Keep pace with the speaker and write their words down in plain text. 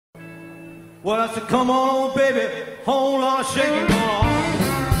Well, I said, come on, baby, whole lot of shaking going on.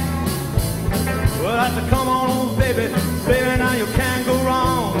 Well, I said, come on, baby, baby, now you can't go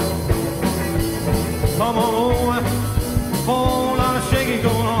wrong. Come on over, whole lot of shaking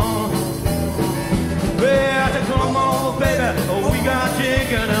going on. Well, I said, come on, baby, we got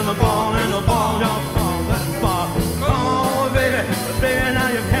chicken and the ball don't fall that far. Come on, baby, baby, now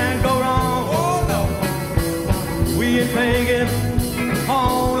you can't go wrong. Oh, no. We ain't taking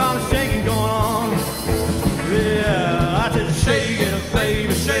whole lot of shaking going on. Yeah, I said, shake it,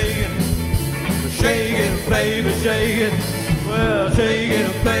 baby, shake it. Shake it, baby, shake it. Well, shake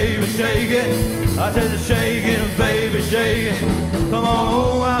it, baby, shake it. I said, shake it, baby, shake it. Come on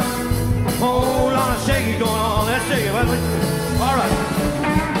over, whole lot of shaking going on. Let's shake it, all right.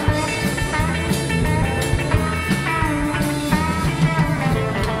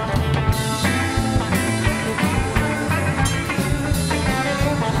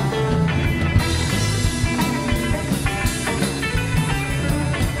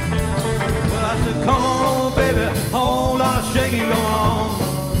 Come on, baby, whole lot of shaking going on.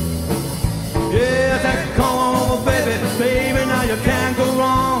 Yeah, come on, baby, baby, now you can't go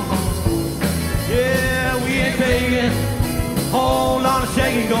wrong. Yeah, we ain't taking whole lot of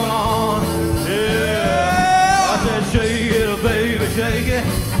shaking going on. Yeah, I said shake it, baby, shake it.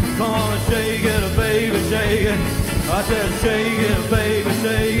 Come on and shake it, baby, shake it. I said shake it, baby,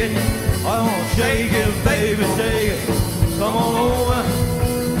 shake it. I want to shake it, baby, shake it. Come on over.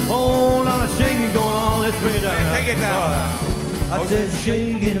 Whole lot of shaking going on. Let's bring it down. Take it down. I said,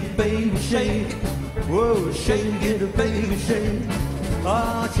 shake it, baby, shake. Whoa, shake it, baby, shake.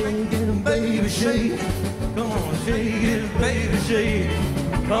 Ah, shake it, baby, shake. Come on, shake it, baby, shake.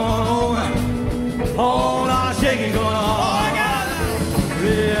 Come on over. Whole lot of shaking going on. Oh, I got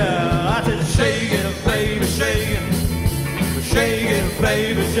it. Yeah, I said, shake it, baby, shake it. Shake it,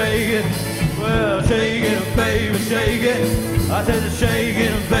 baby, shake it. Well, shake it, baby, shake it. I said, shake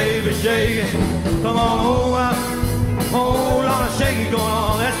it, baby, shake it. Come on over. Whole lot of shaking going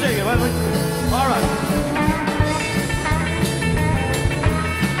on. Let's shake it, baby. All right.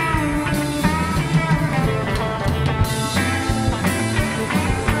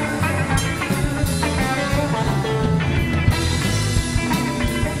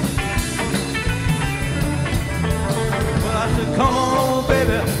 Well, I said, come on,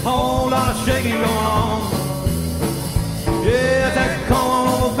 baby. Whole lot of shaking going on. Yeah, take a come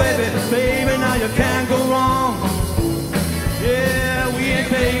on, baby, baby, now you can't go wrong. Yeah, we ain't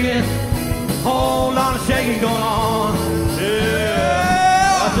taking whole lot of shaking going on.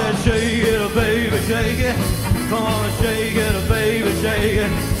 Yeah, I said shake it, baby, shake it. Come on and shake it, baby, shake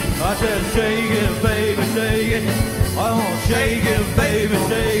it. I said shake it, baby, shake it. I want to shake it, baby,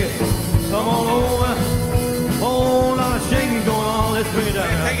 shake it. Come on over, whole lot of shaking going on. Let's bring it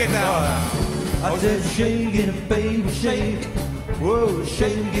down. Take it down. I said, shake it, baby, shake. Whoa,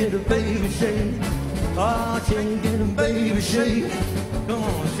 shake it, baby, shake. Ah, shake it, baby, shake. Come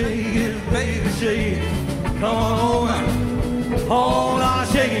on, shake it, baby, shake. Come on over. Whole lot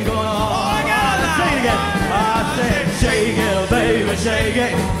of shaking going on. Oh, I got it. Say it again. I said, shake it, baby, shake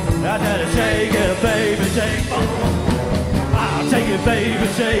it. I said, shake it, baby, shake. I'll take it, baby,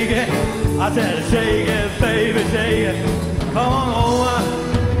 shake it. I said, shake it, baby, shake it. Come on over.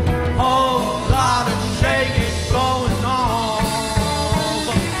 Whole lot of shaking going on.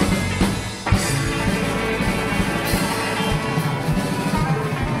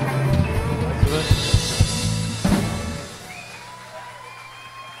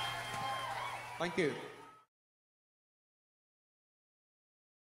 Thank you.